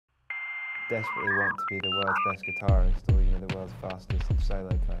desperately want to be the world's best guitarist or, you know, the world's fastest solo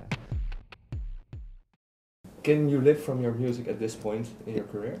player. Can you live from your music at this point in your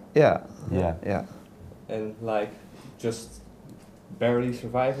career? Yeah. Yeah. Yeah. And like just barely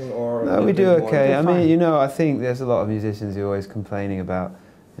surviving, or no, we do okay. I mean, you know, I think there's a lot of musicians who are always complaining about,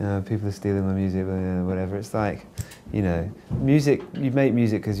 you know, people are stealing my music, whatever. It's like, you know, music, you make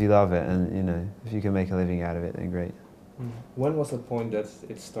music because you love it, and, you know, if you can make a living out of it, then great. When was the point that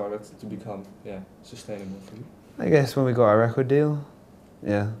it started to become sustainable for you? I guess when we got our record deal.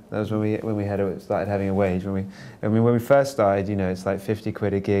 Yeah, that was when we started having a wage. When we first started, you know, it's like 50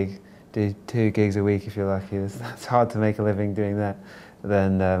 quid a gig, do 2 gigs a week if you're lucky. It's hard to make a living doing that.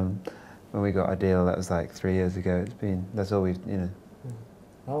 Then when we got our deal, that was like 3 years ago. That's all we've, you know.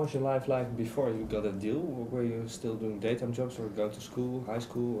 How was your life like before you got a deal? Were you still doing daytime jobs or going to school, high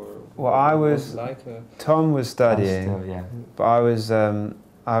school, or? Well, I was. Like, Tom was studying, Still, yeah. but I was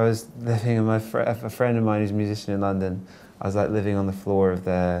living with a friend of mine who's a musician in London. I was like living on the floor of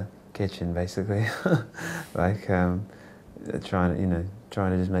their kitchen, basically, like trying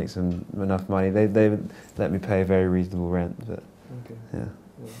to just make enough money. They let me pay a very reasonable rent, but okay. Yeah.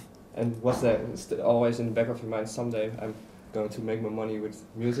 And was that always in the back of your mind, someday I'm going to make my money with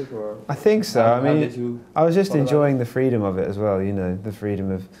music, or? I think so. How did you I was just enjoying the freedom of it as well. You know, the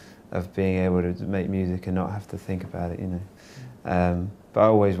freedom of being able to make music and not have to think about it. You know, but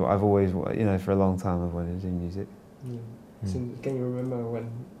I've always, you know, for a long time I've wanted to do music. Yeah. So can you remember when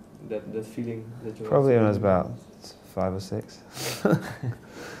that feeling that you? Probably when I was about 5 or 6.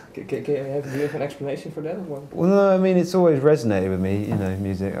 Do you have an explanation for that? Or? Well, no, I mean, it's always resonated with me. You know,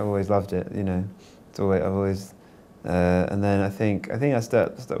 music. I've always loved it. You know, I've always. And then I think I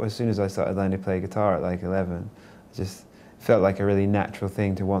started as soon as I started learning to play guitar at like 11. It just felt like a really natural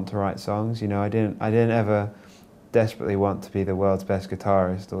thing to want to write songs. You know, I didn't ever desperately want to be the world's best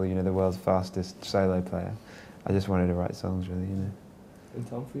guitarist or, you know, the world's fastest solo player. I just wanted to write songs, really, you know. And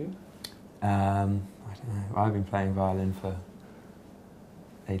Tom, for you? I don't know. I've been playing violin for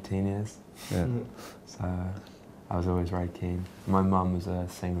 18 years. Yeah. So I was always very keen. My mum was a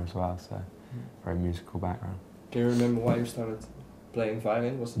singer as well, so very musical background. Can you remember why you started playing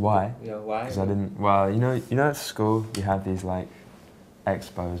violin? Why? Yeah, why? Because I didn't. Well, you know, at school you have these like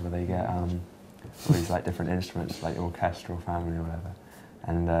expos where they get all these like different instruments, like orchestral family or whatever,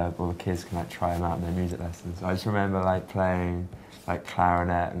 and all the kids can like try them out in their music lessons. I just remember like playing like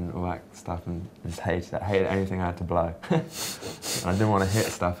clarinet and all that stuff, and just hated it. I hated anything I had to blow. And I didn't want to hit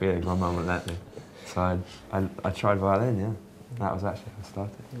stuff either because my mum wouldn't let me. So I tried violin, yeah. That was actually how I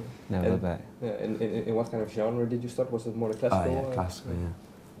started. Never looked back. Yeah, in what kind of genre did you start? Was it more the classical? Oh yeah, classical, yeah.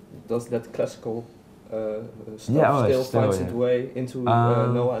 Does that classical stuff still finds its way into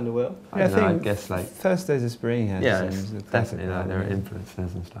Noah and the Whale? Yeah, I guess like First Days of Spring has definitely like there are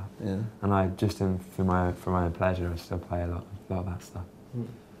influences and stuff. Yeah. And I just for my own pleasure, I still play a lot of that stuff.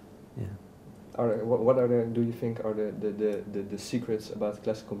 Yeah. What do you think are the secrets about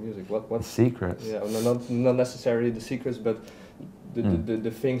classical music? What the secrets? Yeah, not necessarily the secrets, but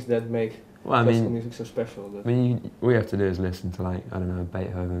the things that make classical music so special. All you have to do is listen to like, I don't know,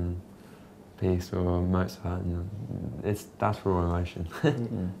 Beethoven piece or Mozart, and that's raw emotion.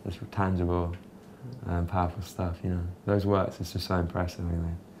 It's tangible and powerful stuff, you know. Those works, it's just so impressive. I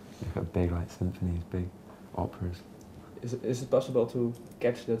mean, look at big like symphonies, big operas. Is it possible to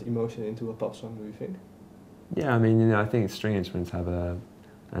catch that emotion into a pop song, do you think? Yeah, I mean, you know, I think string instruments have a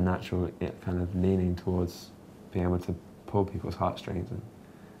natural kind of leaning towards being able to pull people's heartstrings and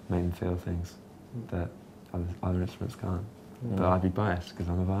make them feel things that other instruments can't. But I'd be biased because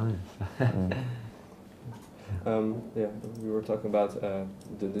I'm a violinist. Yeah, we were talking about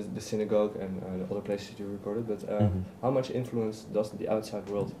the synagogue and the other places you recorded, but how much influence does the outside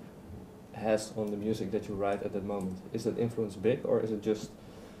world has on the music that you write at that moment? Is that influence big, or is it just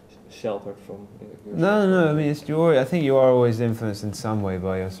sheltered from your No. I mean, I think you are always influenced in some way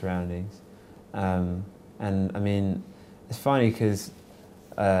by your surroundings, and I mean, it's funny because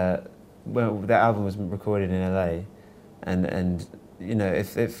well, that album was recorded in LA, and you know,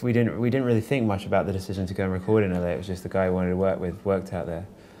 if we didn't really think much about the decision to go and record in LA. It was just the guy we wanted to work with worked out there,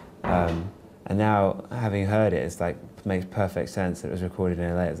 and now having heard it, it's like makes perfect sense that it was recorded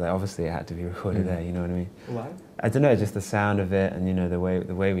in LA. It's like obviously it had to be recorded there. You know what I mean? Why? I don't know, just the sound of it, and you know the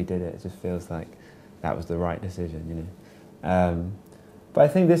way we did it. It just feels like that was the right decision. You know. But I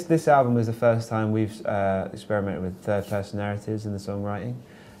think this album was the first time we've experimented with third-person narratives in the songwriting,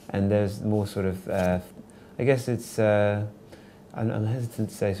 and there's more sort of, I guess it's, I'm hesitant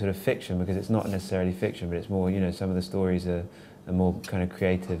to say sort of fiction because it's not necessarily fiction, but it's more, you know, some of the stories are more kind of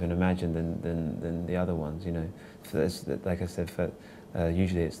creative and imagined than the other ones, you know. Like I said,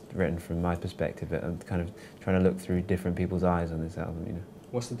 usually it's written from my perspective, but I'm kind of trying to look through different people's eyes on this album, you know.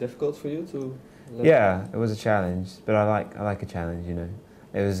 Was it difficult for you to? Yeah, it was a challenge, but I like a challenge, you know.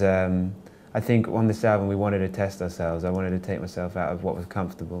 It was. I think on this album we wanted to test ourselves. I wanted to take myself out of what was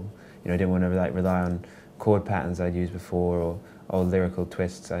comfortable. You know, I didn't want to like rely on chord patterns I'd used before or old lyrical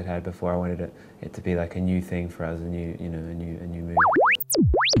twists I'd had before. I wanted it to be like a new thing for us, a new, you know, a new move.